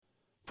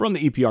From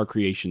the EPR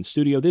Creation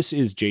Studio, this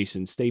is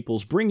Jason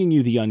Staples bringing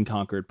you the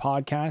Unconquered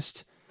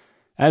podcast.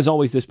 As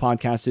always, this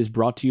podcast is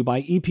brought to you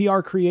by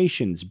EPR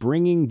Creations,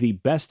 bringing the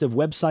best of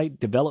website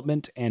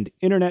development and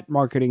internet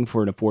marketing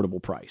for an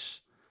affordable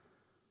price.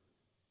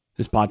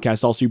 This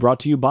podcast also brought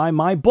to you by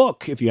my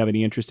book. If you have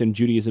any interest in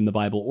Judaism, the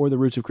Bible, or the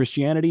roots of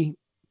Christianity,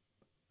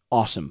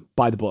 awesome,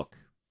 buy the book.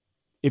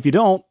 If you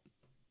don't,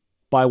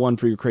 buy one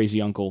for your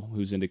crazy uncle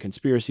who's into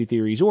conspiracy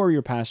theories, or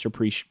your pastor,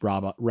 priest,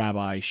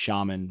 rabbi,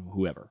 shaman,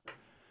 whoever.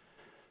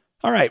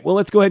 All right, well,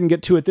 let's go ahead and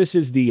get to it. This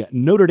is the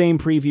Notre Dame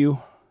preview.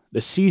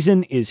 The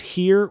season is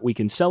here. We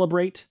can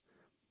celebrate.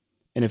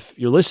 And if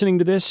you're listening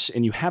to this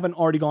and you haven't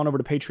already gone over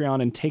to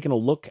Patreon and taken a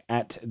look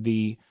at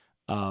the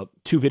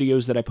two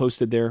videos that I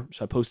posted there.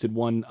 So I posted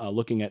one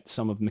looking at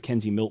some of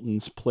Mackenzie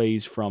Milton's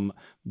plays from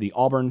the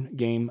Auburn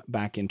game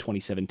back in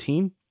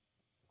 2017.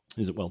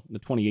 The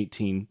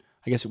 2018,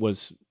 I guess it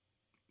was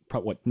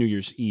New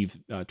Year's Eve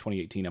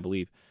 2018, I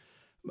believe,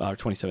 or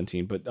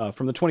 2017. But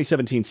from the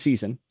 2017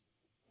 season,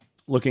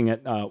 looking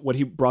at what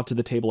he brought to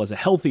the table as a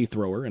healthy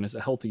thrower and as a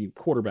healthy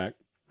quarterback.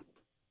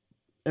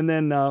 And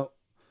then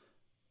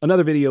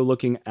another video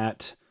looking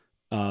at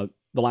the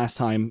last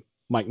time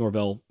Mike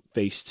Norvell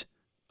faced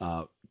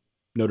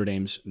Notre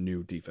Dame's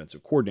new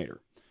defensive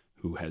coordinator,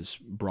 who has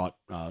brought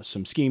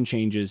some scheme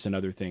changes and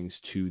other things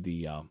to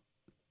the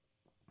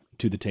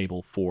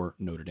table for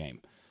Notre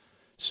Dame.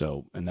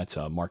 So, and that's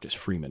Marcus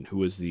Freeman, who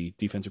was the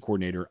defensive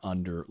coordinator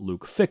under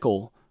Luke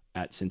Fickell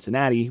at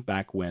Cincinnati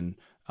back when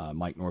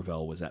Mike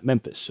Norvell was at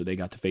Memphis. So they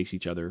got to face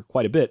each other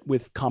quite a bit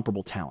with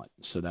comparable talent.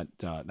 So that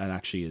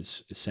actually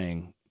is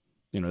saying,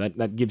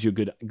 that gives you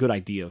a good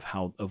idea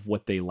of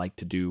what they like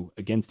to do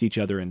against each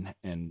other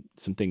and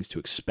some things to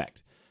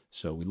expect.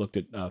 So we looked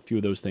at a few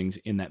of those things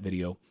in that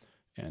video,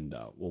 and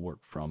we'll work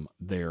from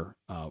there.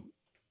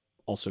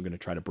 Also going to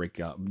try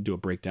to do a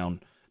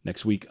breakdown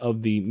next week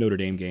of the Notre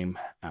Dame game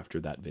after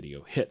that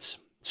video hits.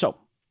 So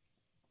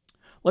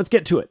let's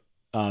get to it.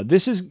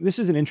 This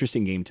is an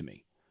interesting game to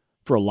me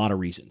for a lot of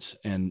reasons.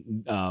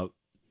 And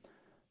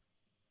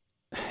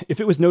if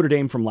it was Notre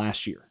Dame from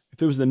last year,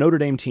 if it was the Notre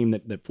Dame team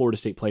that Florida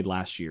State played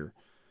last year,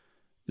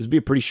 this would be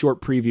a pretty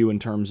short preview in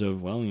terms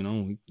of,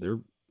 their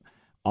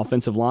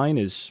offensive line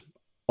is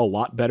a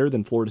lot better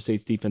than Florida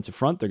State's defensive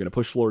front. They're going to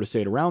push Florida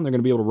State around. They're going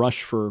to be able to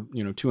rush for,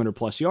 200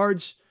 plus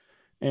yards.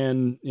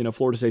 And,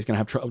 Florida State's going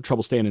to have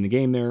trouble staying in the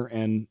game there.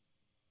 And,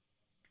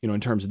 in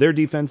terms of their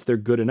defense, they're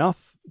good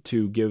enough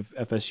to give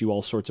FSU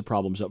all sorts of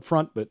problems up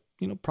front, but,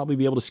 probably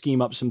be able to scheme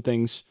up some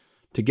things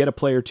to get a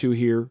play or two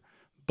here,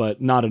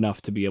 but not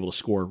enough to be able to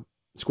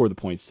score the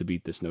points to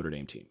beat this Notre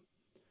Dame team.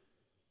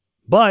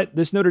 But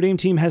this Notre Dame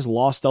team has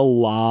lost a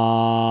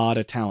lot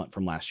of talent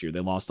from last year. They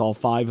lost all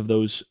 5 of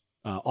those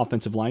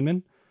offensive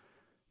linemen.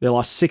 They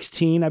lost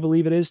 16, I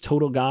believe it is,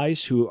 total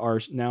guys who are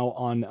now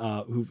on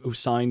who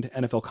signed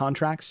NFL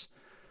contracts.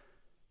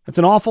 That's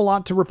an awful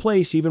lot to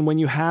replace, even when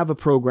you have a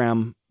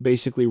program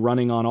basically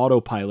running on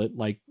autopilot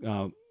like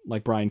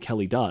Brian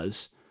Kelly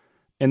does.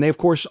 And they, of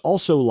course,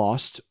 also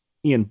lost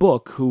Ian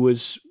Book, who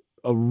was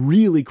a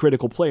really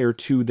critical player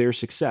to their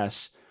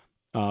success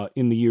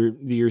in the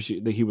years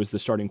that he was the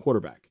starting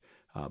quarterback.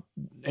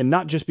 And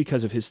not just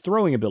because of his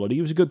throwing ability.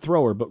 He was a good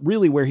thrower, but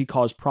really where he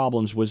caused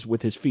problems was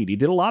with his feet. He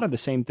did a lot of the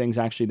same things,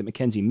 actually, that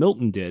Mackenzie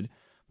Milton did.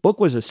 Book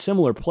was a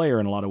similar player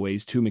in a lot of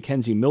ways to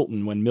Mackenzie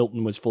Milton when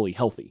Milton was fully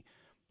healthy,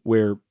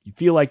 where you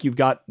feel like you've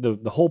got the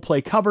whole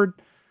play covered,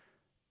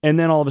 and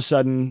then all of a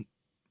sudden,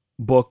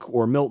 Book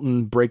or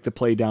Milton break the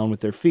play down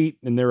with their feet,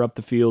 and they're up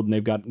the field,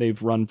 and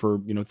they've run for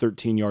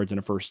 13 yards and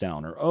a first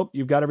down. Or,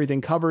 you've got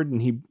everything covered,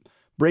 and he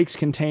breaks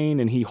contain,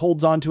 and he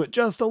holds on to it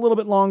just a little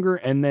bit longer,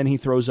 and then he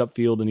throws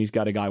upfield, and he's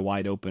got a guy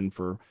wide open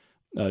for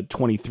a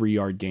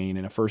 23-yard gain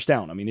and a first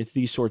down. I mean, it's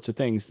these sorts of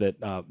things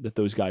that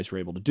those guys were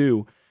able to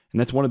do,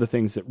 and that's one of the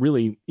things that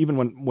really, even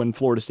when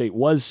Florida State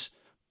was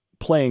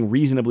playing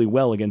reasonably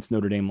well against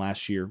Notre Dame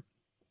last year,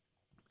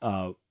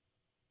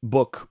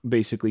 Book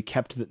basically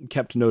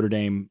kept Notre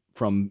Dame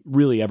from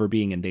really ever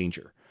being in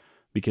danger,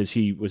 because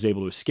he was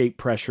able to escape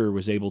pressure,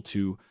 was able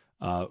to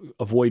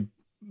avoid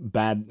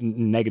bad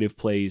negative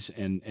plays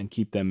and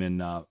keep them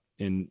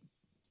in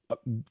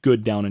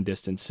good down and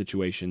distance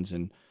situations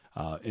and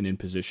in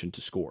position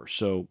to score.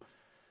 So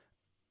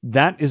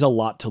that is a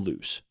lot to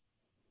lose.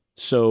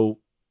 So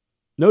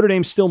Notre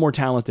Dame's still more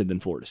talented than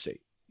Florida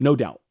State, no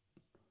doubt.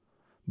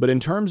 But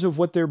in terms of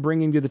what they're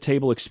bringing to the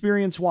table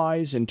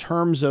experience-wise, in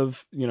terms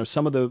of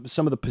some of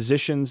the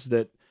positions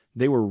that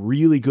they were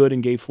really good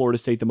and gave Florida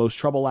State the most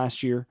trouble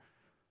last year,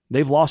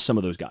 they've lost some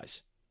of those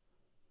guys.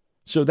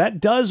 So that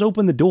does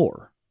open the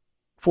door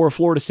for a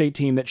Florida State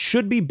team that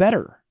should be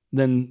better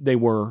than they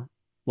were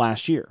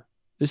last year.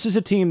 This is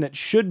a team that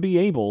should be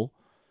able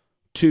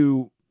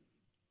to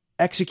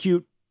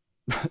execute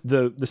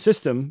the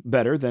system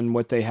better than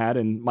what they had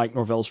in Mike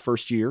Norvell's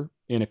first year,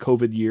 in a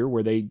COVID year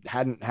where they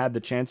hadn't had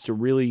the chance to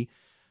really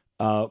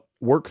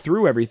work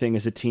through everything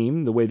as a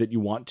team the way that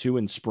you want to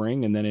in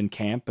spring and then in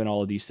camp and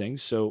all of these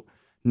things. So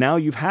now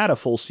you've had a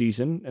full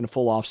season and a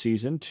full off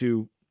season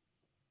to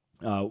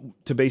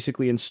to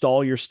basically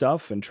install your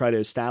stuff and try to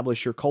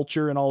establish your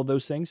culture and all of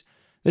those things.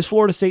 This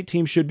Florida State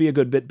team should be a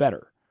good bit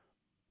better.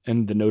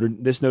 And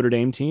this Notre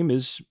Dame team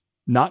is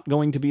not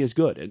going to be as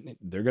good.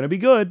 They're going to be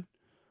good,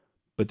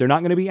 but they're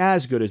not going to be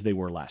as good as they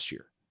were last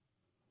year.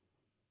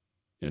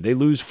 They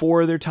lose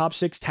 4 of their top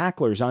 6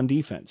 tacklers on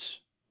defense.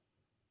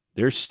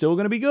 They're still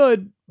going to be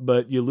good,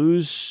 but you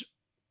lose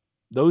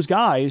those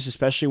guys,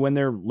 especially when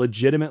they're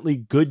legitimately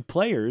good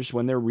players,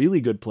 when they're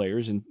really good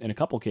players. In a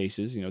couple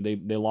cases,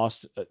 they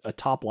lost a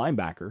top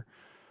linebacker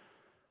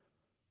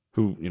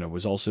who,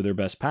 was also their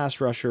best pass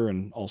rusher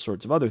and all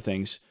sorts of other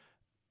things.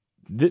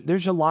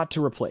 There's a lot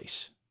to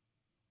replace.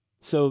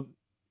 So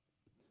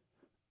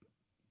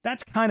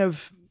that's kind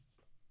of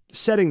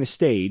setting the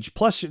stage.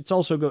 Plus, it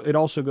also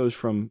goes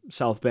from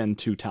South Bend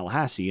to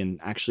Tallahassee, and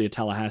actually a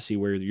Tallahassee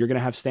where you're going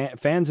to have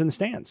fans in the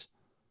stands.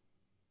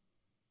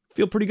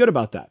 Feel pretty good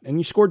about that. And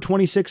you scored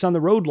 26 on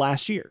the road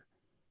last year.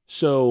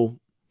 So,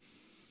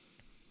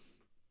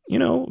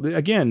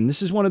 again,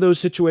 this is one of those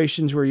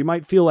situations where you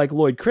might feel like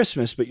Lloyd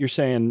Christmas, but you're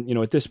saying,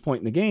 at this point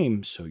in the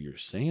game, so you're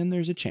saying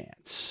there's a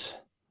chance.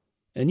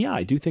 And yeah,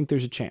 I do think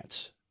there's a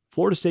chance.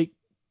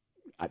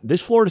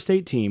 This Florida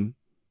State team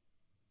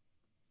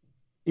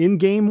in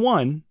game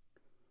 1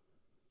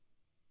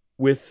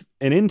 with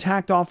an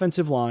intact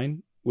offensive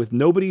line, with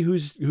nobody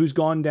who's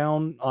gone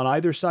down on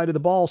either side of the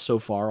ball so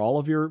far, all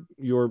of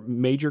your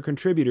major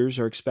contributors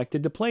are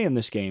expected to play in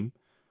this game.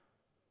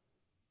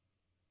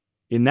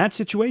 In that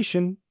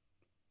situation,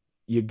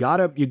 you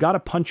gotta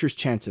puncher's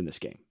chance in this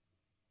game.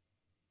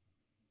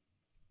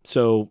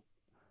 So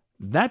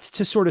that's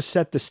to sort of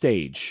set the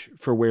stage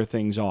for where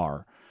things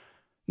are.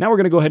 Now we're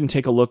going to go ahead and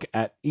take a look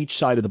at each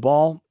side of the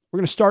ball. We're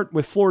going to start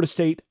with Florida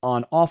State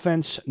on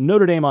offense,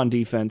 Notre Dame on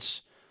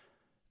defense.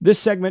 This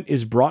segment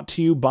is brought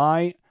to you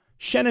by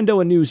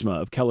Shenandoah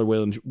Newsma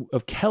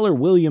of Keller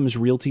Williams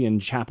Realty in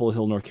Chapel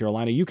Hill, North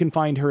Carolina. You can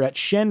find her at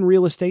Shen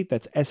Real Estate.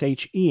 That's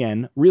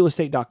SHEN,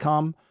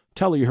 realestate.com.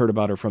 Tell her you heard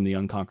about her from the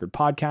Unconquered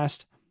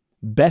podcast.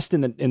 Best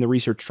in the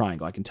research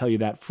triangle. I can tell you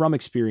that from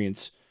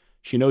experience.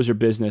 She knows her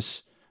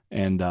business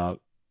and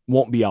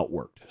won't be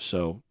outworked.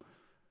 So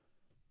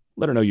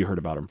let her know you heard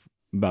about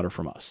her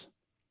from us.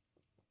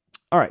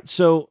 All right,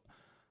 so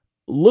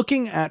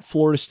looking at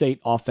Florida State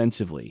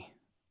offensively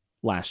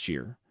last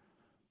year,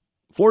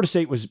 Florida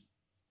State was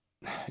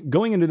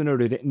going into the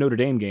Notre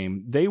Dame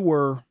game. They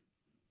were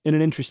in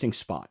an interesting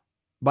spot.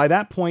 By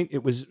that point,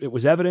 it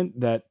was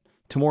evident that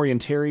Tamorrion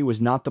Terry was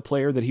not the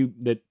player that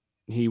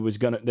he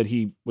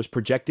was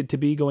projected to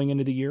be going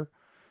into the year.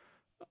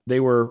 They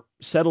were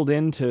settled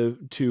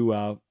into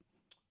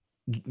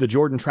the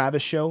Jordan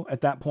Travis show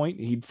at that point.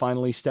 He'd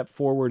finally stepped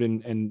forward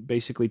and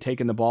basically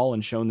taken the ball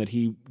and shown that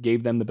he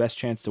gave them the best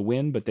chance to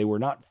win, but they were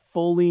not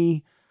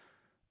fully,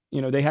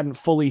 they hadn't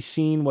fully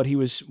seen what he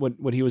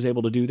was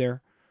able to do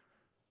there.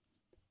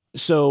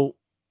 So,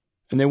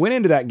 and they went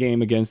into that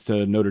game against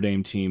a Notre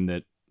Dame team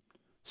that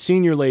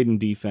senior laden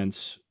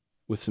defense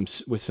with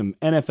some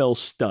NFL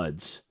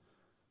studs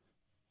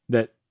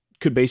that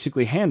could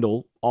basically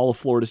handle all of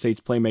Florida State's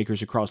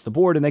playmakers across the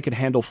board, and they could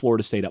handle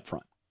Florida State up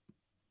front.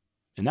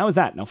 And that was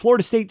that. Now,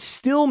 Florida State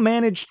still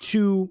managed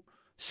to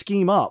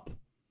scheme up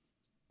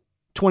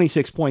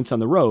 26 points on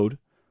the road.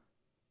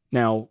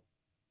 Now,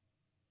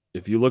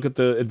 if you look at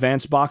the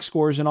advanced box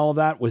scores and all of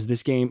that,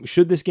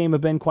 should this game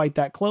have been quite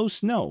that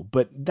close? No,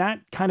 but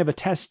that kind of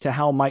attests to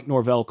how Mike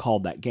Norvell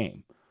called that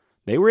game.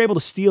 They were able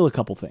to steal a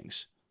couple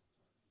things.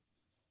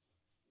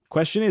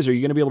 Question is, are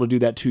you going to be able to do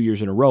that 2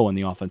 years in a row on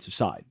the offensive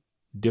side?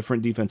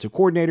 Different defensive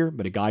coordinator,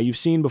 but a guy you've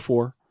seen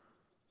before.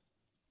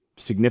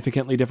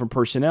 Significantly different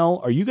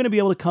personnel. Are you going to be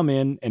able to come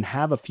in and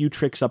have a few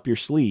tricks up your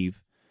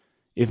sleeve?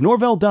 If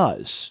Norvell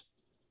does,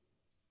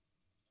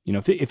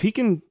 if he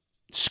can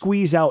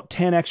squeeze out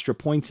 10 extra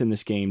points in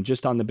this game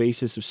just on the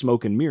basis of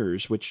smoke and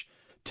mirrors, which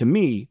to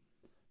me,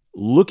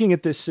 looking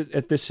at this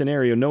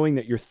scenario, knowing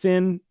that you're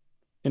thin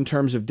in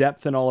terms of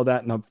depth and all of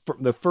that, and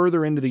the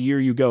further into the year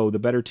you go, the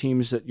better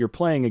teams that you're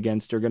playing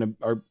against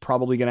are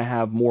probably going to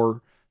have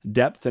more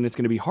depth, and it's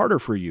going to be harder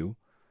for you.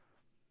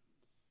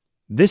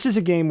 This is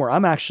a game where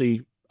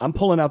I'm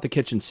pulling out the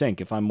kitchen sink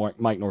if I'm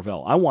Mike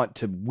Norvell. I want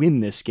to win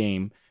this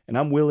game, and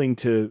I'm willing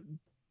to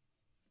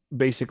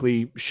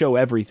basically show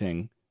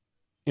everything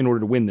in order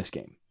to win this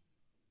game,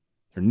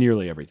 or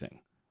nearly everything.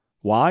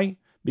 Why?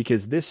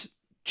 Because this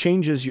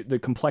changes the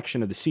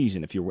complexion of the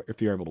season if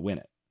you're able to win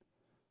it.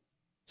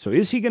 So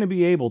is he going to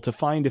be able to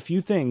find a few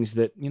things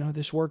that,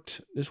 this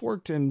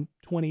worked in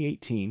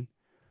 2018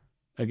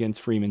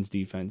 against Freeman's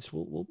defense.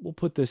 We'll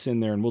put this in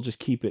there and we'll just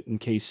keep it in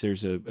case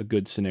there's a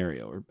good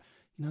scenario. Or,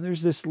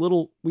 there's this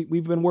little,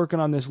 we've been working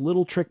on this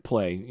little trick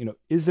play.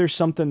 Is there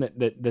something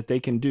that they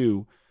can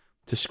do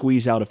to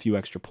squeeze out a few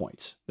extra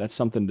points? That's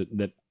something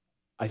that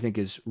I think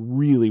is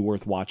really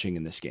worth watching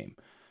in this game.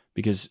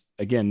 Because,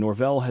 again,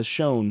 Norvell has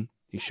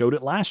he showed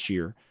it last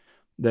year,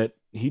 that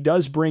he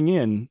does bring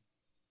in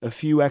a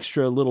few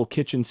extra little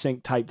kitchen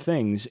sink type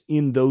things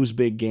in those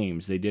big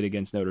games. They did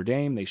against Notre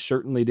Dame. They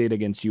certainly did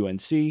against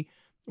UNC,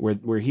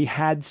 where he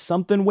had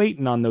something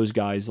waiting on those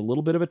guys, a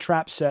little bit of a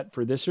trap set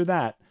for this or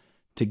that.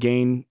 to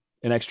gain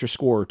an extra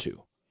score or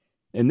two.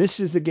 And this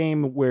is the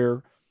game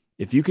where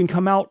if you can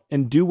come out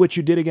and do what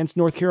you did against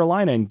North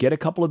Carolina and get a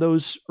couple of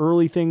those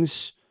early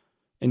things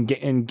and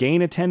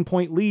gain a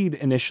 10-point lead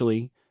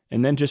initially,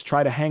 and then just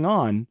try to hang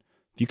on,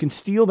 if you can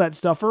steal that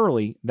stuff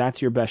early,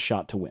 that's your best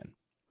shot to win.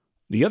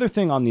 The other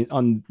thing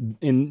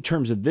in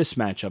terms of this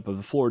matchup of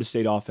the Florida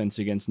State offense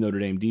against Notre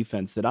Dame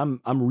defense that I'm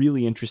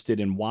really interested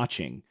in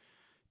watching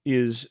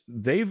is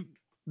they've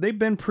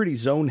been pretty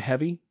zone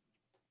heavy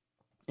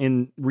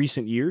in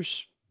recent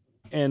years,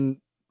 and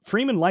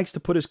Freeman likes to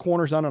put his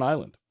corners on an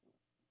island.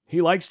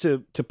 He likes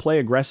to play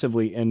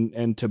aggressively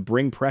and to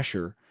bring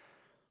pressure.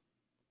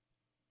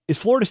 Is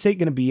Florida State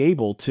going to be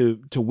able to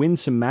win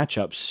some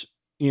matchups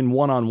in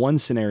one-on-one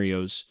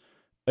scenarios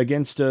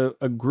against a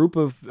group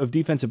of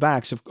defensive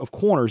backs, of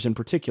corners in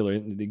particular?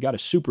 They got a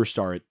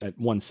superstar at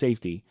one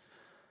safety.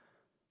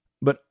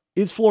 But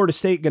is Florida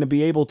State going to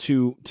be able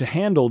to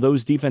handle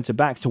those defensive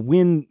backs to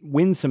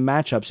win some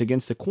matchups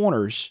against the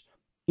corners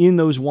in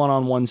those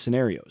one-on-one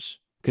scenarios?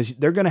 Because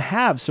they're going to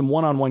have some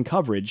one-on-one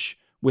coverage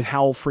with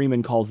how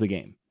Freeman calls the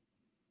game.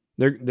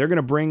 They're going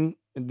to bring,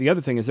 the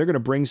other thing is they're going to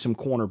bring some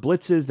corner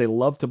blitzes. They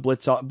love to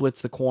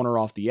blitz the corner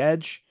off the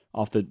edge,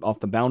 off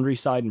the boundary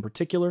side in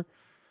particular.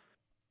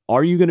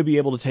 Are you going to be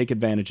able to take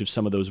advantage of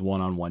some of those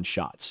one-on-one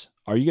shots?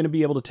 Are you going to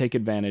be able to take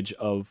advantage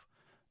of,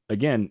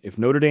 again, if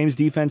Notre Dame's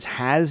defense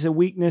has a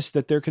weakness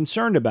that they're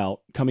concerned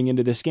about coming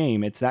into this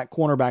game, it's that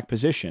cornerback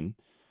position.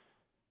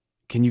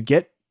 Can you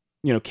get,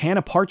 can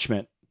a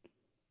Parchment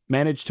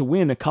manage to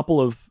win a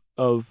couple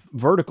of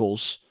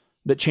verticals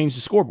that change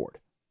the scoreboard?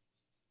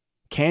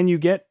 Can you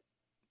get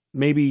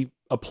maybe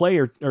a play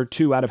or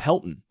two out of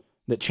Helton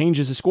that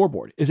changes the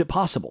scoreboard? Is it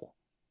possible?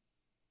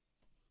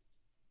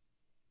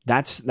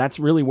 That's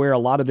really where a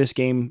lot of this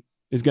game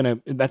is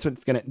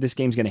this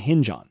game's gonna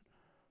hinge on.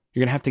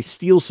 You're gonna have to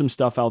steal some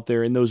stuff out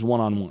there in those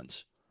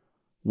one-on-ones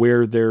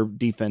where their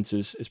defense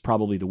is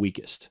probably the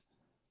weakest.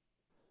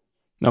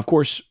 Now, of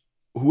course,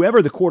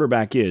 whoever the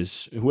quarterback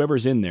is,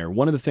 whoever's in there,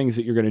 one of the things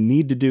that you're going to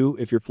need to do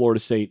if you're Florida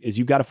State is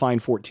you've got to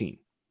find 14.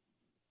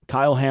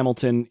 Kyle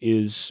Hamilton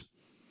he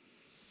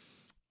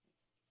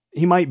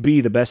might be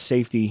the best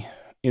safety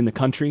in the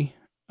country.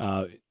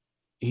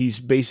 He's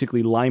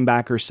basically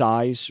linebacker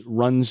size,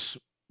 runs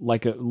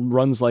like a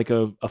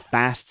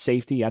fast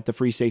safety at the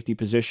free safety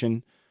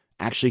position,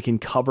 actually can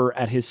cover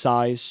at his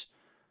size.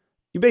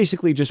 You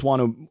basically just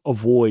want to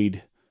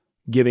avoid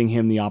giving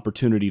him the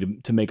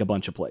opportunity to make a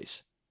bunch of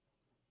plays.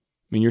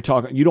 I mean, you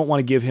don't want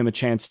to give him a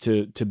chance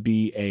to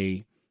be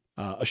to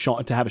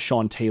have a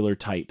Sean Taylor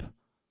type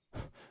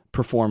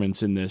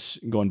performance in this,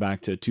 going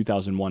back to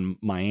 2001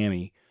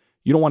 Miami.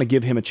 You don't want to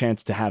give him a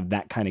chance to have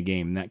that kind of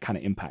game, that kind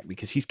of impact,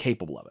 because he's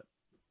capable of it.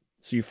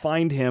 So you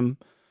find him,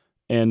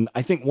 and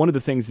I think one of the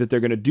things that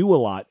they're going to do a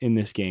lot in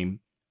this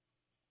game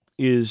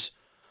is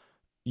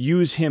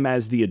use him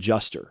as the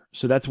adjuster.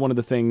 So that's one of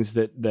the things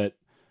that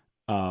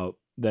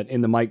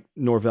in the Mike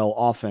Norvell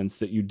offense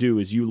that you do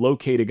is you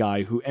locate a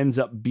guy who ends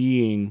up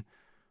being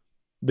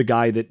the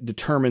guy that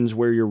determines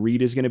where your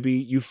read is going to be.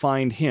 You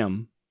find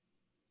him,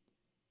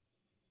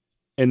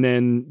 and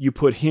then you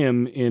put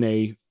him in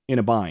a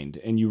bind,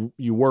 and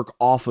you work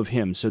off of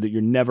him so that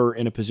you're never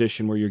in a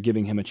position where you're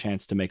giving him a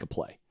chance to make a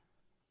play.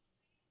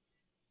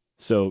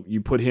 So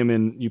you put him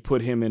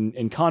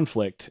in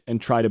conflict and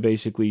try to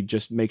basically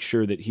just make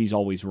sure that he's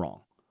always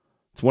wrong.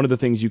 It's one of the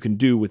things you can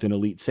do with an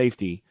elite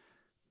safety,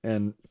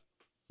 and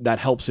that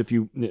helps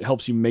it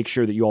helps you make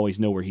sure that you always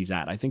know where he's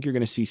at. I think you're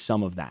going to see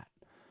some of that.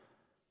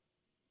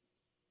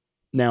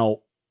 Now,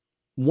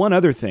 one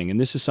other thing, and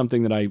this is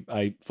something that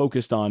I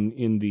focused on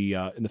in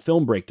the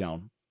film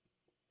breakdown.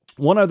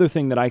 One other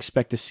thing that I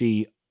expect to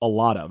see a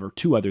lot of, or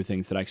two other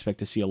things that I expect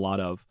to see a lot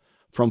of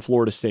from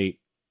Florida State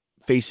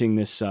facing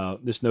this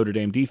Notre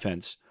Dame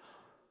defense.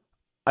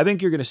 I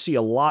think you're going to see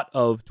a lot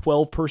of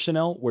 12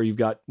 personnel where you've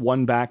got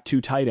one back,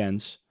 two tight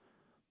ends.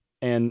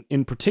 And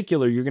in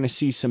particular, you're going to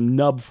see some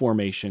nub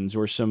formations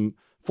or some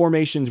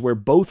formations where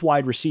both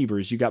wide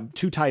receivers, you got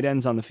two tight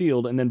ends on the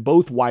field, and then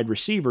both wide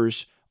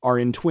receivers are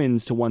in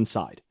twins to one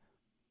side.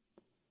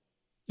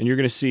 And you're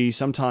going to see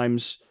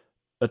sometimes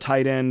a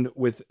tight end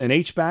with an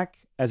H-back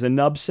as a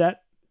nub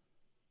set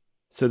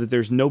so that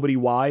there's nobody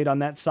wide on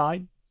that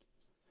side.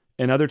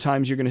 And other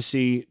times you're going to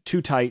see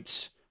two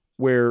tights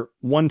where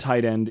one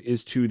tight end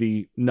is to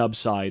the nub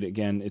side.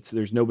 Again,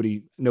 there's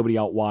nobody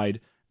out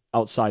wide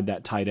outside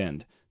that tight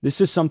end.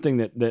 This is something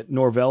that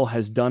Norvell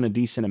has done a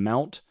decent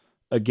amount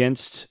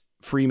against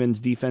Freeman's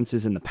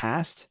defenses in the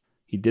past.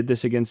 He did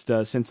this against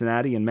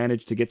Cincinnati and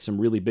managed to get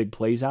some really big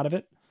plays out of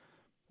it.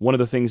 One of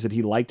the things that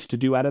he liked to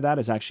do out of that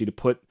is actually to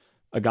put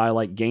a guy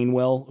like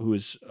Gainwell, who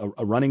is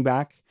a running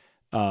back,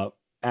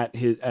 at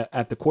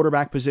the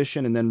quarterback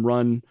position, and then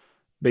run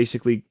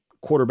basically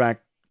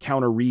quarterback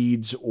counter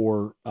reads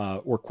or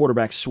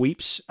quarterback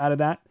sweeps out of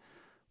that.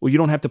 Well, you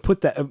don't have to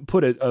put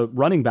a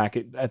running back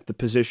at the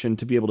position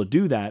to be able to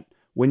do that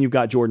when you've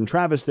got Jordan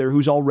Travis there,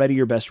 who's already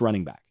your best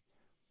running back.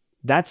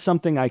 That's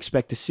something I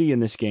expect to see in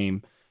this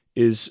game,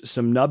 is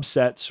some nub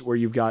sets where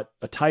you've got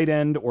a tight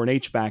end or an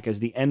H-back as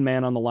the end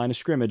man on the line of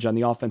scrimmage on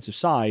the offensive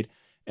side,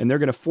 and they're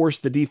going to force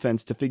the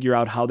defense to figure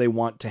out how they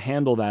want to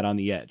handle that on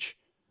the edge.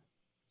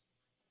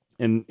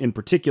 And in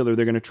particular,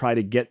 they're going to try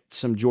to get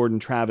some Jordan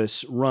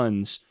Travis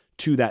runs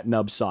to that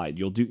nub side.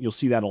 You'll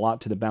see that a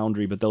lot to the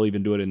boundary, but they'll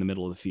even do it in the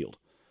middle of the field.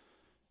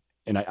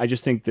 And I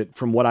just think that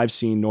from what I've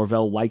seen,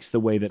 Norvell likes the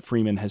way that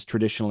Freeman has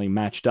traditionally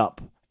matched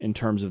up in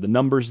terms of the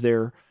numbers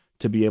there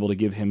to be able to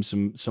give him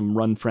some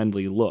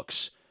run-friendly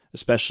looks,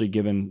 especially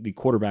given the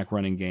quarterback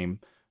running game.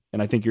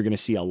 And I think you're going to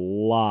see a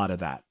lot of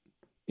that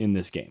in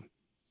this game.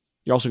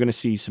 You're also going to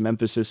see some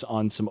emphasis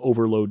on some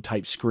overload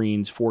type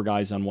screens, 4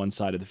 guys on one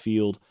side of the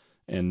field,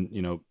 and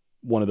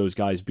one of those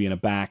guys being a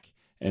back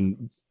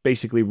and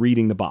basically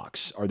reading the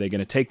box. Are they going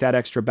to take that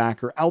extra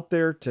backer out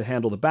there to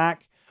handle the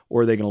back,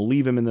 or are they going to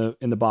leave him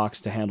in the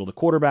box to handle the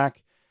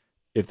quarterback?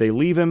 If they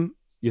leave him,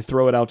 you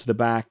throw it out to the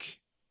back,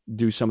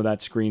 do some of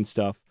that screen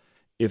stuff.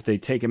 If they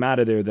take him out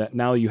of there, that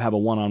now you have a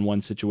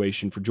one-on-one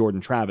situation for Jordan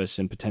Travis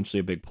and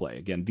potentially a big play.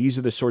 Again, these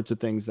are the sorts of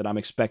things that I'm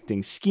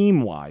expecting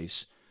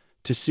scheme-wise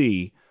to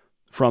see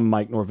from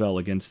Mike Norvell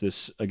against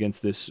this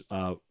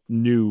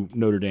new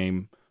Notre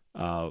Dame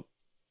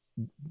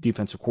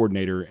defensive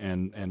coordinator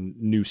and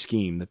new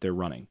scheme that they're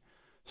running.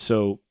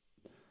 So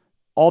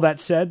all that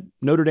said,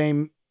 Notre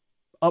Dame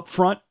up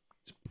front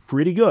is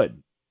pretty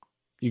good.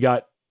 You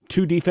got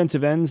 2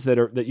 defensive ends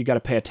that you got to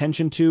pay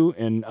attention to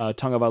in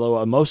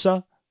Tagovailoa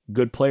Amosa,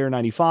 good player,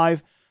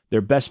 95.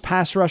 Their best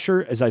pass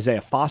rusher is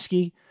Isaiah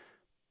Foskey.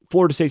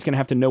 Florida State's going to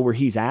have to know where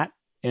he's at,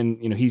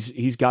 and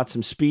he's got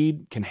some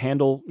speed, can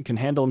handle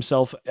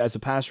himself as a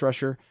pass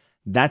rusher.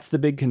 That's the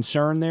big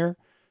concern there,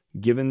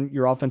 given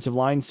your offensive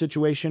line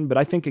situation. But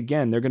I think,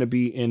 again, they're going to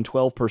be in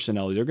 12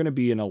 personnel. They're going to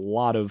be in a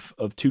lot of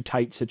too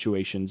tight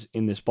situations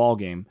in this ball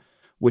game,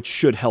 which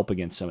should help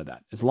against some of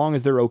that. As long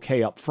as they're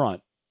okay up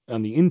front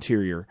on the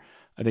interior,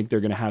 I think they're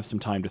going to have some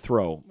time to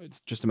throw.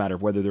 It's just a matter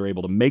of whether they're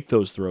able to make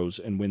those throws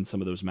and win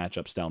some of those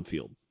matchups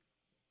downfield.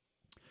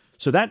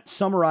 So that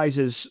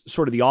summarizes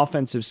sort of the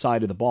offensive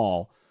side of the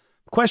ball.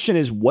 The question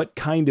is, what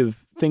kind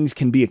of things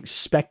can be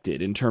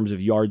expected in terms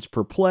of yards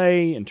per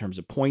play, in terms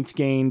of points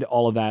gained,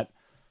 all of that?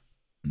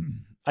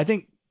 I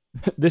think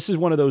this is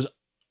one of those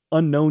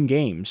unknown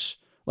games.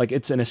 Like,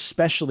 it's an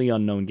especially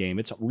unknown game.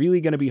 It's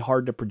really going to be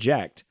hard to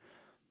project.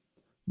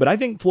 But I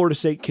think Florida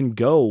State can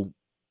go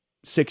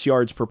 6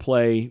 yards per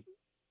play,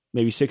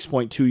 maybe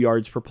 6.2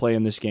 yards per play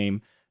in this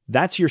game.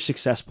 That's your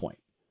success point.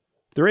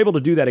 If they're able to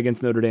do that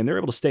against Notre Dame, they're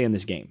able to stay in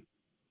this game.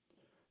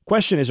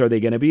 Question is, are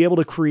they going to be able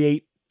to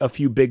create a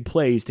few big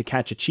plays to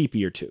catch a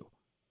cheapie or two?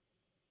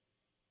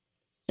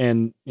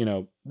 And,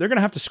 they're going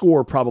to have to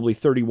score probably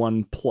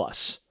 31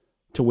 plus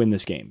to win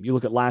this game. You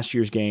look at last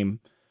year's game,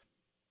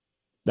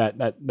 that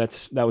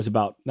was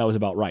about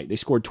right. They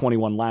scored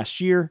 21 last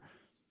year.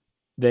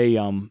 They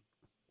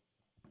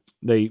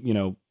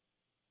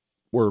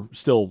were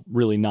still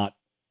really not,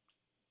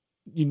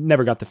 you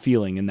never got the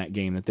feeling in that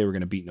game that they were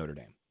going to beat Notre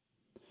Dame.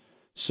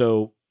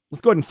 So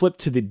let's go ahead and flip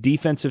to the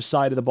defensive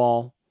side of the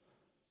ball.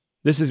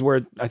 This is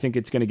where I think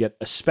it's going to get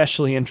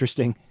especially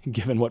interesting,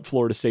 given what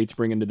Florida State's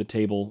bringing to the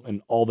table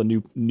and all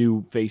the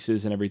new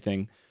faces and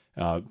everything,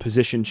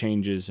 position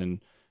changes and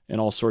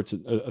all sorts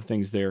of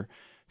things there.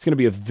 It's going to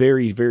be a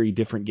very, very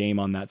different game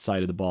on that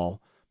side of the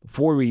ball.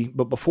 Before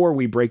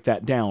we break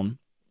that down,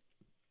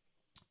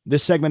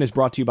 this segment is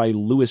brought to you by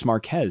Louis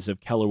Marquez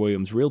of Keller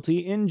Williams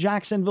Realty in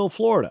Jacksonville,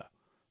 Florida.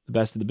 The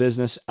best of the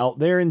business out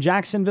there in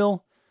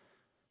Jacksonville.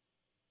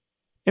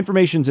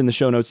 Information's in the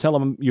show notes. Tell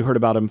them you heard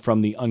about him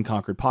from the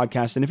Unconquered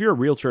podcast. And if you're a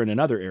realtor in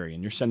another area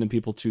and you're sending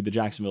people to the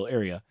Jacksonville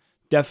area,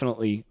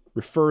 definitely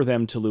refer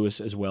them to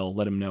Louis as well.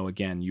 Let him know,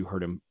 again, you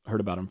heard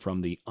about him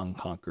from the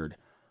Unconquered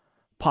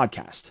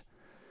podcast.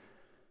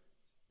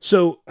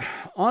 So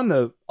on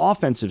the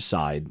offensive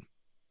side,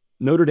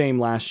 Notre Dame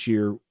last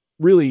year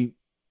really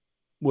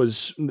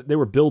they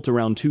were built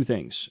around 2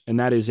 things, and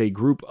that is a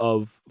group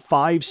of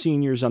 5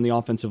 seniors on the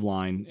offensive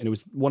line, and it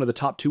was one of the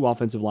top 2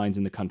 offensive lines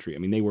in the country. I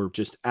mean, they were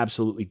just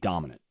absolutely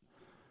dominant,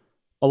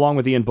 along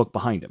with Ian Book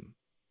behind him,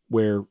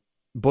 where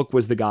Book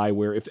was the guy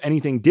where if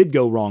anything did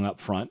go wrong up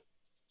front,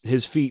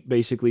 his feet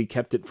basically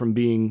kept it from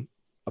being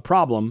a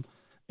problem,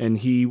 and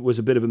he was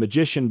a bit of a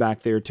magician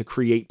back there to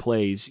create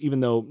plays, even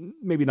though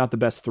maybe not the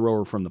best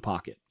thrower from the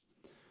pocket.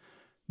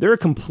 They're a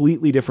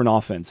completely different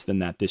offense than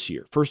that this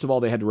year. First of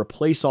all, they had to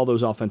replace all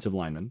those offensive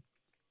linemen.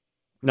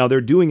 Now they're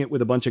doing it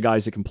with a bunch of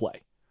guys that can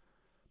play.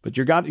 But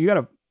you got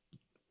a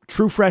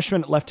true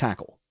freshman at left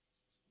tackle.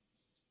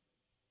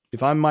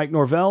 If I'm Mike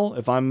Norvell,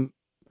 if I'm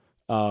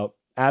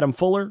Adam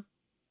Fuller,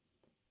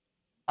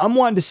 I'm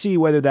wanting to see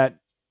whether that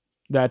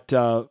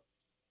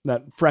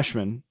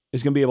freshman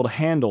is going to be able to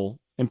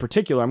handle. In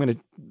particular, I'm going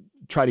to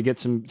try to get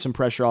some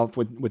pressure off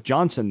with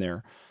Johnson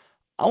there.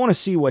 I want to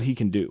see what he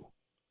can do.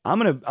 I'm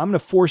gonna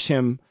force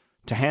him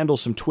to handle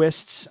some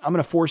twists. I'm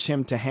gonna force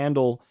him to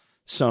handle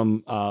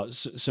some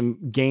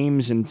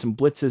games and some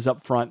blitzes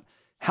up front.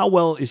 How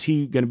well is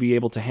he going to be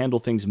able to handle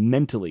things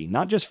mentally,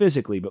 not just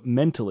physically, but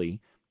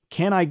mentally?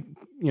 Can I,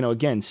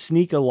 again,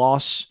 sneak a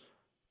loss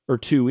or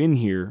two in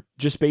here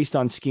just based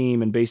on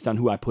scheme and based on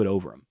who I put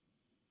over him.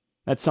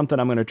 That's something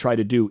I'm going to try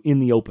to do in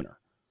the opener.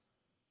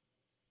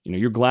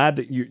 You're glad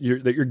that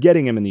you're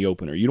getting him in the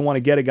opener. You don't want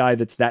to get a guy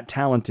that's that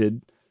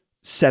talented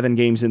 7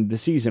 games into the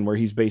season where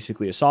he's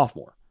basically a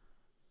sophomore.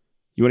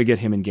 You want to get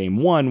him in game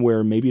 1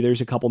 where maybe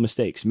there's a couple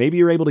mistakes. Maybe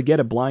you're able to get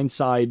a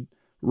blindside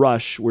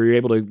rush where you're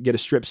able to get a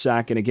strip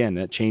sack, and again,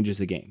 that changes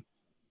the game.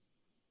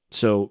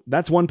 So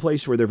that's one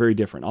place where they're very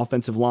different.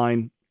 Offensive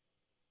line,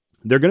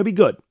 they're going to be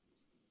good.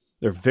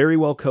 They're very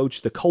well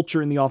coached. The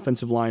culture in the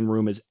offensive line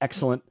room is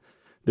excellent.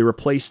 They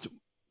replaced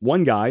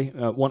one guy,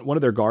 one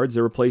of their guards.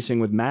 They're replacing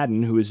with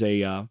Madden, who is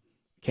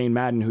Kane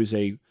Madden, who's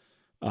a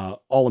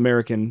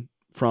All-American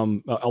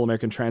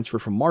transfer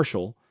from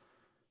Marshall.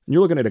 And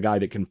you're looking at a guy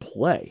that can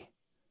play.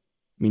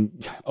 I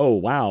mean, oh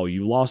wow,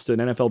 you lost an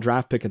NFL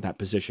draft pick at that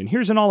position.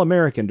 Here's an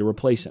All-American to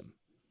replace him.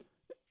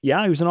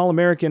 Yeah, he was an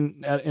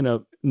All-American in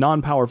a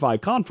non-Power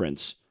 5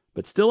 conference,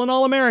 but still an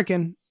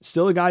All-American,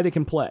 still a guy that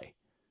can play.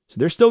 So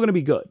they're still going to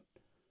be good.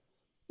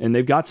 And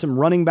they've got some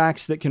running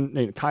backs that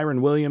can,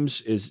 Kyron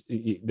Williams is,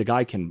 the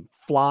guy can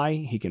fly,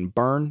 he can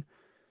burn.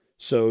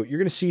 So you're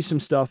going to see some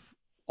stuff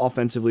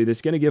offensively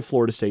that's going to give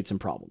Florida State some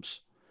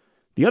problems.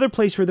 The other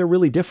place where they're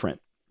really different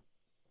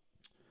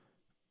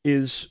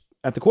is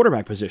at the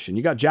quarterback position.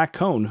 You got Jack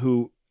Coan,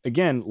 who,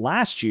 again,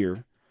 last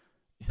year,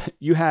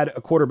 you had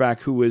a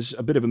quarterback who was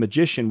a bit of a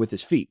magician with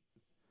his feet.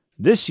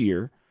 This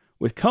year,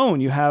 with Coan,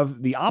 you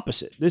have the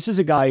opposite. This is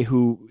a guy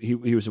who, he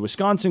was a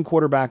Wisconsin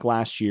quarterback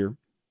last year,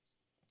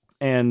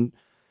 and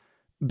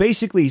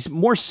basically he's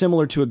more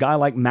similar to a guy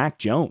like Mac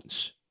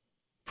Jones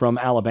from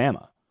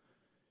Alabama.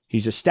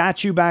 He's a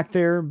statue back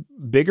there,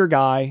 bigger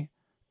guy,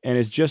 and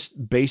is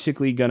just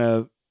basically going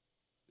to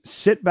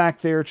sit back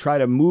there, try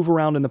to move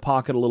around in the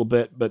pocket a little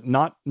bit, but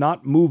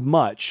not move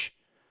much,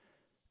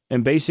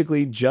 and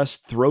basically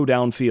just throw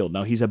downfield.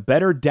 Now, he's a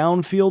better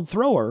downfield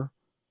thrower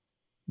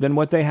than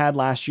what they had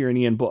last year in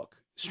Ian Book.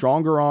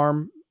 Stronger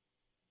arm,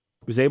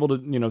 was able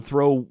to,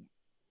 throw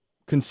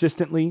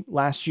consistently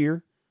last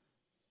year.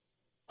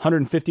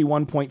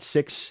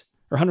 151.6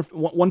 or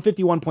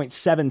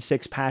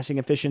 151.76 passing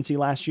efficiency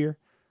last year.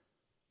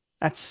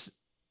 That's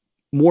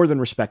more than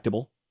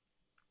respectable.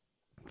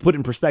 Put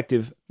in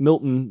perspective,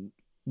 Milton,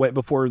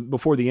 before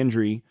the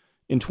injury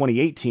in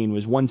 2018,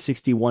 was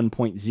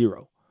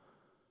 161.0.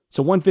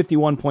 So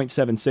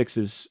 151.76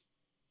 is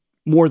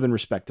more than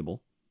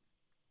respectable.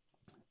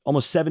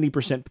 Almost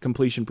 70%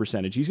 completion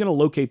percentage. He's going to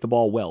locate the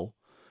ball well,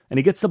 and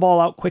he gets the ball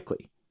out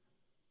quickly.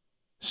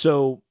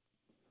 So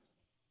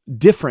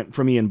different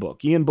from Ian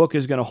Book. Ian Book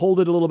is going to hold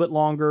it a little bit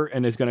longer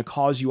and is going to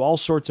cause you all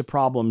sorts of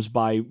problems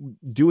by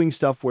doing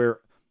stuff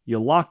where you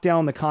lock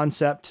down the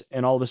concept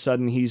and all of a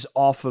sudden he's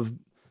off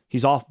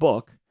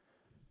book.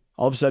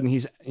 All of a sudden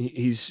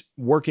he's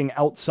working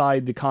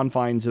outside the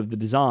confines of the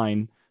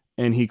design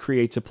and he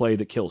creates a play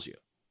that kills you.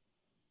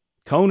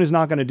 Coan is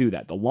not going to do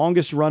that. The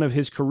longest run of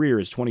his career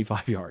is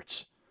 25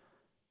 yards.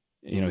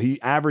 He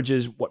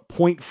averages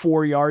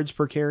 0.4 yards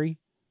per carry.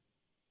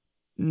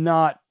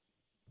 Not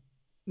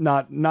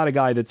a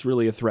guy that's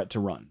really a threat to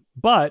run.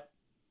 But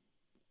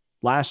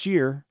last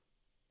year,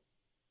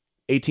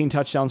 18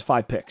 touchdowns,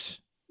 5 picks.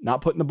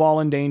 Not putting the ball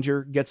in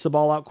danger, gets the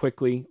ball out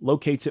quickly,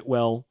 locates it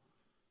well,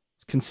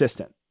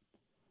 consistent.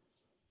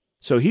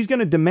 So he's going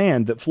to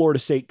demand that Florida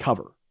State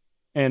cover.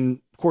 And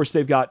of course,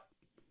 they've got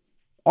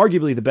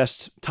arguably the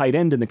best tight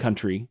end in the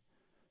country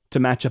to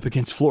match up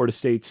against Florida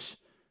State's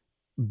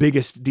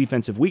biggest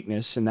defensive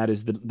weakness, and that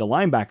is the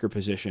linebacker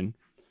position.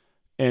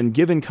 And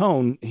given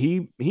Coan,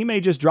 he may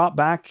just drop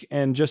back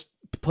and just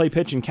play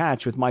pitch and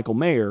catch with Michael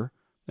Mayer.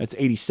 That's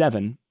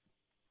 87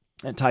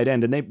 at tight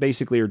end. And they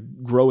basically are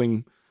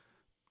growing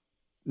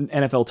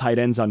NFL tight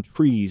ends on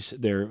trees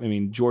there. I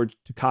mean, George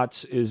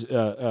Takats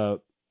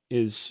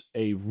is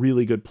a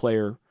really good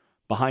player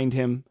behind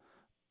him.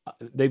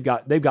 They've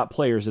got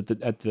players at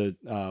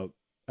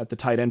the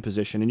tight end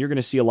position, and you're going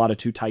to see a lot of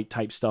two tight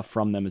type stuff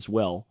from them as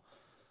well.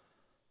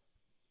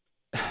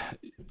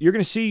 You're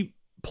going to see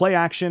play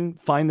action,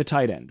 find the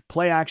tight end.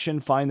 Play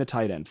action, find the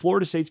tight end.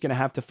 Florida State's going to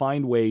have to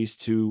find ways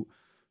to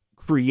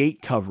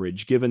create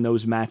coverage given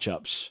those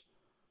matchups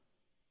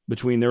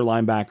between their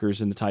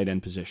linebackers and the tight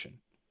end position.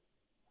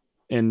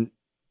 And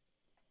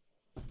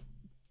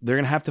they're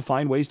going to have to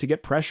find ways to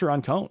get pressure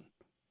on Coan.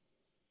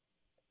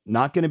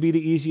 Not going to be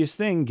the easiest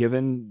thing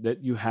given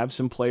that you have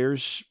some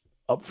players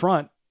up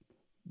front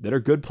that are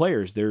good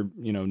players. They're,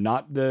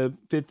 not the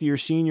fifth-year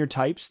senior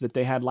types that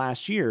they had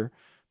last year,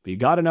 but you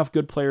got enough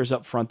good players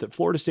up front that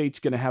Florida State's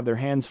going to have their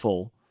hands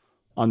full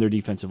on their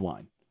defensive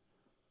line.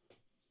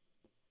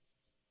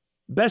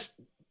 The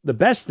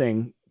best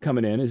thing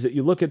coming in is that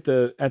you look at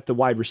the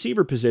wide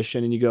receiver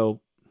position and you go,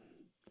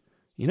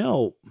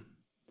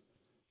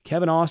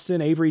 Kevin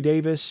Austin, Avery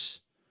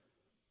Davis,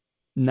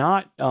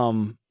 not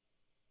as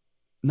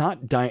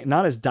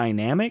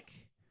dynamic,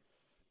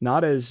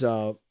 not as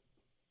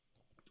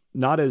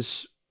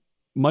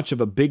much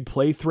of a big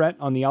play threat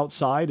on the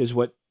outside as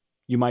what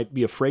you might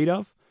be afraid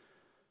of.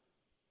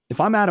 if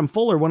I'm Adam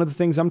Fuller, one of the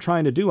things I'm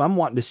trying to do, I'm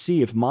wanting to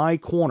see if my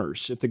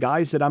corners, if the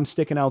guys that I'm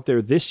sticking out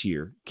there this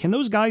year, can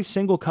those guys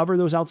single cover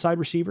those outside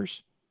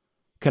receivers?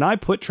 Can I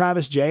put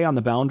Travis Jay on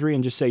the boundary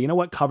and just say, you know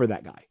what, cover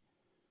that guy?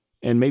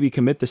 And maybe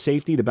commit the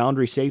safety, the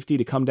boundary safety,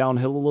 to come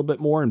downhill a little bit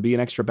more and be an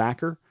extra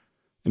backer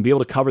and be able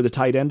to cover the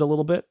tight end a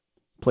little bit,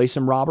 play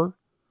some robber.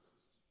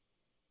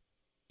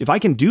 If I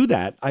can do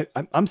that,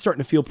 I'm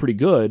starting to feel pretty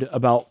good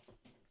about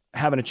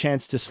having a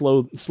chance to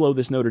slow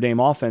this Notre Dame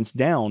offense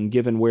down,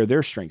 given where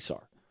their strengths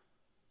are.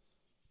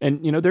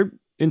 And, you know, they're,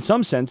 in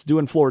some sense,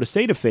 doing Florida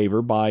State a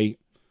favor by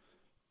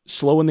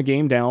slowing the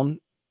game down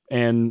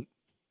and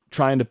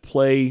trying to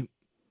play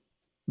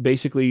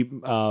basically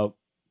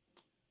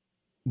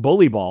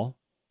bully ball.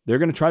 They're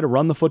going to try to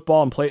run the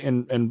football and play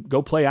and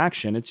go play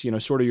action. It's, you know,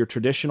 sort of your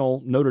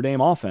traditional Notre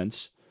Dame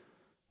offense.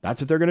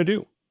 That's what they're going to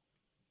do.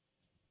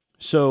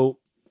 So,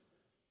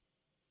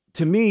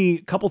 to me,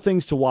 a couple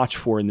things to watch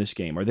for in this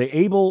game. Are they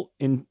able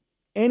in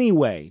any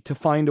way to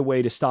find a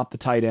way to stop the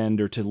tight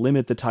end or to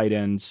limit the tight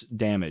end's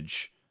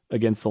damage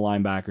against the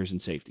linebackers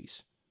and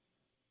safeties?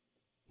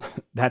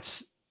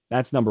 That's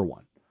number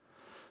one.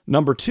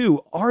 Number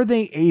two, are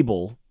they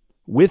able,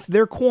 with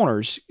their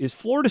corners, is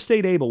Florida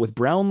State able, with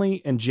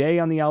Brownlee and Jay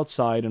on the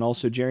outside and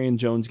also Jarrian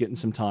Jones getting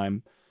some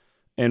time,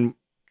 and,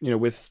 you know,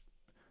 with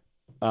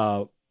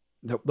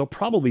they'll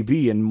probably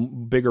be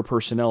in bigger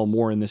personnel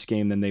more in this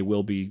game than they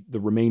will be the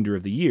remainder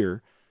of the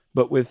year.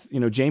 But with, you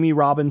know, Jamie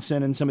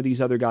Robinson and some of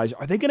these other guys,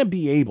 are they going to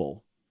be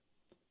able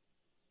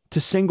to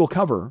single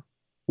cover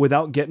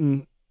without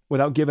getting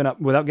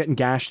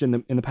gashed in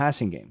the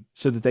passing game,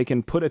 so that they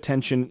can put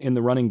attention in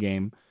the running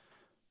game?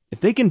 If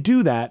they can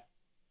do that,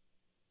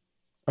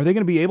 are they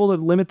going to be able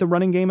to limit the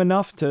running game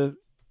enough to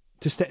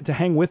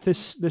hang with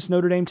this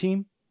Notre Dame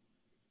team?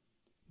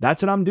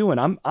 That's what I'm doing.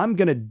 I'm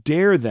going to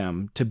dare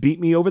them to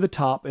beat me over the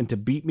top and to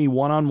beat me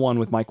one-on-one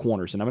with my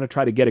corners. And I'm going to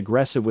try to get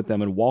aggressive with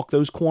them and walk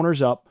those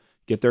corners up,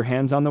 get their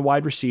hands on the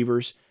wide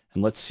receivers,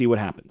 and let's see what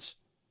happens.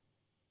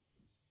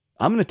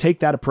 I'm going to take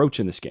that approach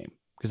in this game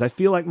because I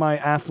feel like my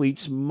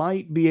athletes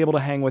might be able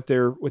to hang with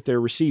their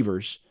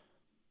receivers,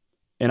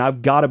 and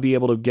I've got to be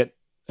able to get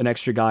an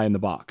extra guy in the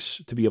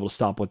box to be able to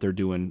stop what they're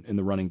doing in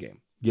the running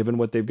game. Given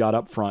what they've got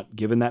up front,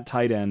 given that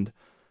tight end,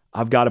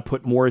 I've got to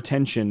put more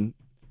attention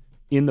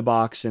in the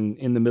box and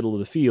in the middle of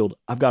the field.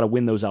 I've got to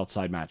win those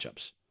outside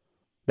matchups.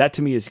 That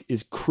to me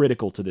is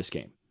critical to this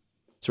game.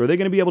 So are they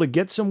going to be able to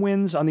get some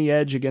wins on the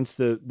edge against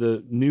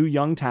the new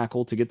young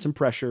tackle to get some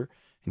pressure?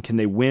 And can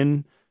they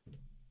win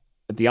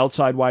at the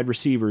outside wide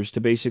receivers to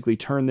basically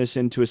turn this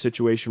into a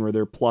situation where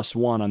they're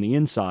 +1 on the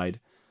inside?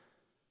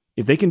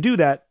 If they can do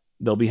that,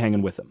 they'll be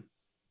hanging with them.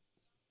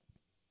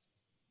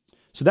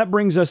 So that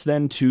brings us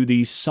then to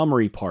the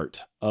summary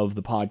part of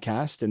the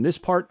podcast. And this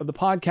part of the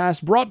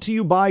podcast brought to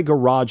you by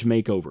Garage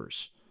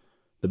Makeovers,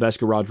 the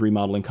best garage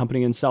remodeling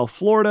company in South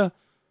Florida.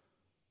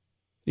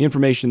 The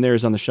information there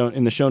is in the show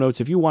notes.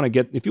 If you want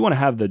to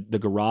have the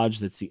garage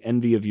that's the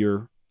envy of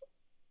your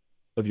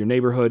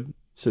neighborhood,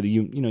 so that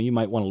you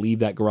might want to leave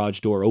that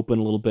garage door open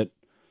a little bit,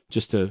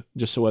 just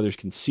so others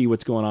can see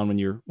what's going on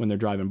when they're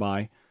driving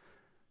by.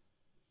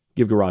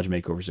 Give Garage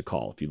Makeovers a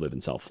call if you live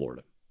in South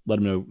Florida.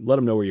 Let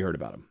them know where you heard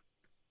about them.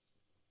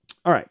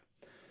 All right.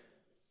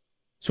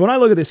 So when I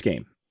look at this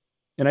game,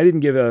 and I didn't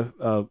give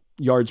a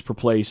yards per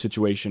play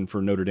situation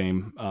for Notre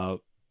Dame.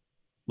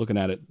 Looking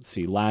at it, let's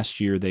see, last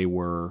year they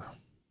were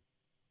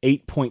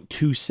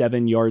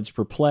 8.27 yards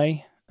per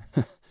play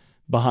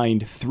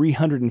behind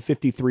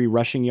 353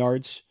 rushing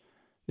yards.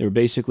 They were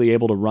basically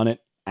able to run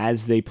it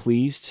as they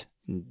pleased.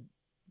 A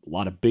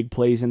lot of big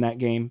plays in that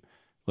game.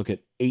 Look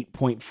at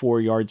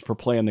 8.4 yards per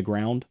play on the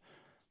ground.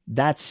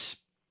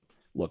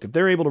 Look, if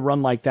they're able to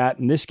run like that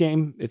in this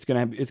game, it's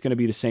going to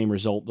be the same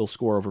result. They'll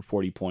score over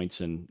 40 points,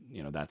 and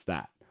that's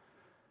that.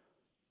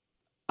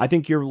 I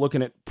think you're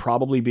looking at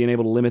probably being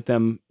able to limit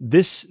them.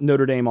 This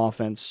Notre Dame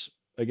offense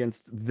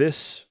against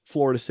this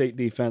Florida State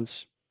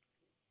defense,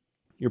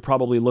 you're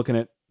probably looking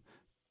at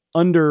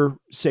under,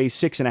 say,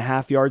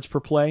 6.5 yards per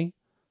play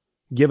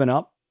given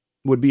up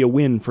would be a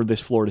win for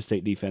this Florida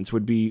State defense,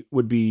 would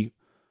be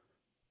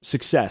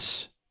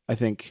success, I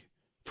think,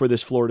 for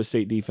this Florida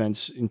State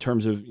defense in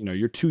terms of,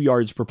 you're 2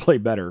 yards per play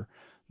better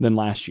than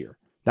last year.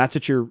 That's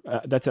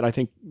what I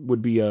think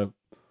would be a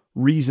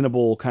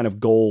reasonable kind of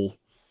goal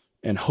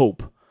and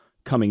hope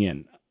coming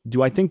in.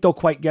 Do I think they'll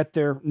quite get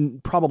there?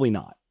 Probably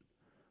not.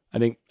 I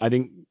think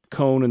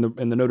Cohn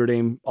and the Notre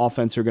Dame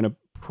offense are going to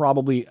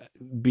probably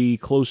be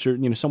closer,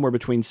 somewhere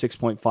between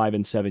 6.5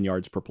 and 7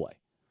 yards per play.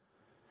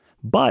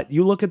 But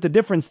you look at the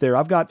difference there.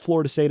 I've got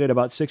Florida State at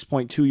about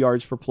 6.2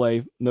 yards per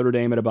play, Notre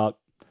Dame at about,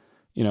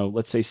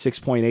 let's say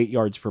 6.8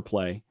 yards per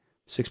play,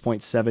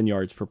 6.7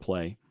 yards per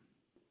play.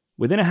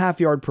 Within a half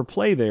yard per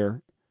play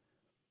there,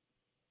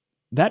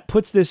 that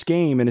puts this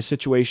game in a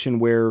situation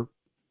where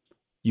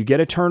you get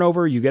a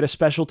turnover, you get a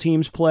special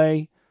teams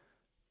play,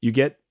 you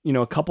get,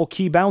 a couple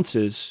key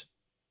bounces,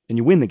 and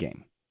you win the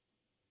game.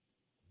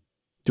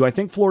 Do I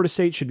think Florida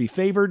State should be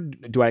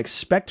favored? Do I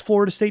expect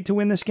Florida State to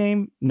win this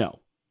game?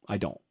 No, I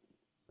don't.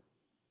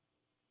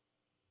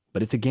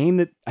 But it's a game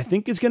that I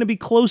think is going to be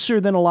closer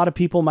than a lot of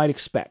people might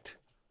expect.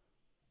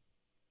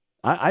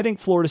 I think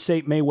Florida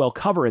State may well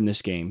cover in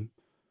this game.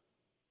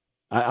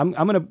 I'm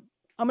going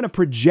to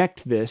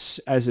project this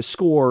as a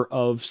score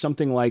of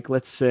something like,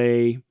 let's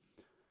say,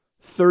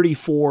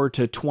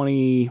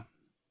 34-20.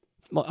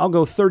 I'll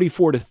go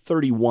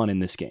 34-31 in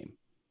this game.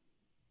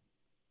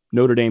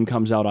 Notre Dame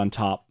comes out on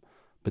top,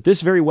 but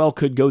this very well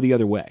could go the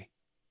other way.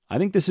 I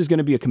think this is going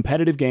to be a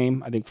competitive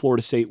game. I think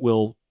Florida State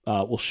will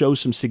show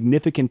some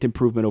significant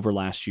improvement over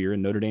last year,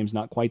 and Notre Dame's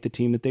not quite the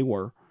team that they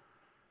were.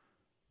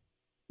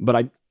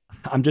 But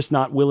I'm just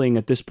not willing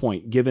at this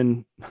point,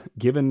 given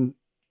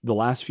the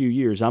last few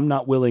years, I'm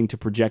not willing to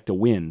project a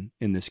win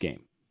in this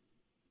game.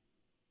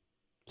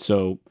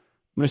 So I'm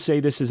going to say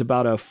this is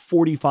about a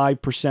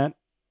 45%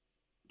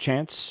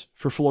 chance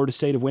for Florida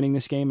State of winning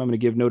this game. I'm going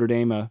to give Notre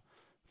Dame a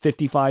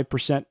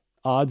 55%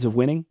 odds of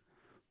winning.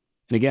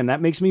 And again,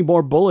 that makes me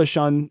more bullish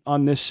on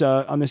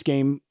this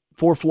game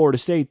for Florida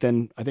State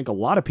than I think a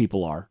lot of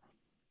people are.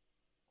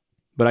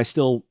 But I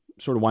still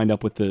sort of wind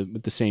up with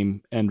the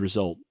same end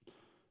result.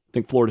 I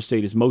think Florida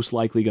State is most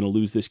likely going to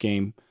lose this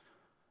game.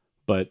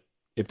 But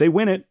if they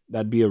win it,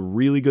 that'd be a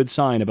really good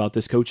sign about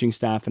this coaching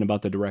staff and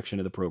about the direction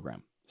of the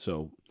program.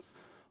 So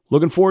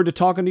looking forward to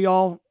talking to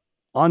y'all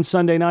on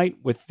Sunday night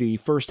with the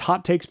first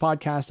Hot Takes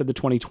podcast of the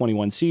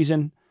 2021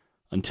 season.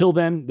 Until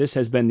then, this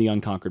has been the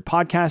Unconquered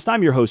Podcast.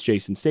 I'm your host,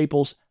 Jason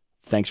Staples.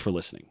 Thanks for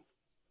listening.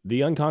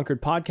 The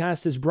Unconquered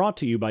Podcast is brought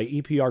to you by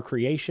EPR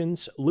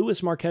Creations,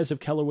 Louis Marquez of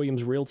Keller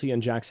Williams Realty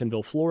in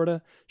Jacksonville,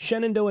 Florida,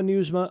 Shenandoah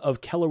Newsma of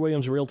Keller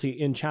Williams Realty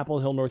in Chapel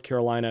Hill, North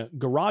Carolina,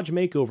 Garage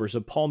Makeovers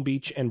of Palm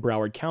Beach and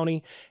Broward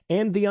County,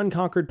 and the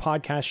Unconquered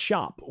Podcast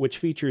Shop, which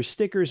features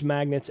stickers,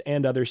 magnets,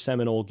 and other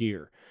Seminole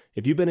gear.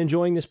 If you've been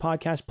enjoying this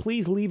podcast,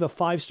 please leave a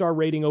 5-star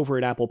rating over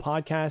at Apple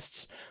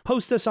Podcasts,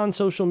 post us on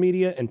social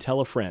media, and tell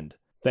a friend.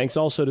 Thanks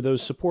also to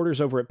those supporters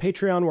over at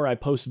Patreon, where I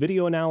post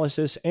video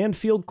analysis and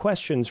field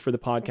questions for the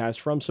podcast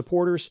from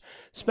supporters.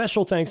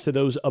 Special thanks to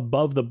those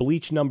above the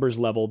bleach numbers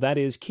level. That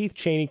is Keith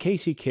Cheney,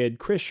 Casey Kidd,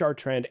 Chris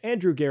Chartrand,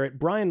 Andrew Garrett,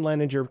 Brian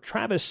Leninger,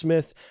 Travis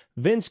Smith,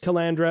 Vince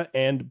Calandra,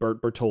 and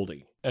Bert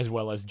Bertoldi, as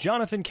well as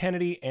Jonathan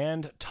Kennedy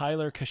and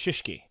Tyler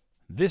Kashishki.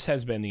 This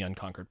has been the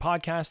Unconquered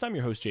Podcast. I'm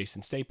your host,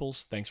 Jason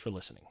Staples. Thanks for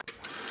listening.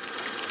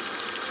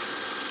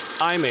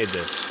 I made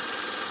this.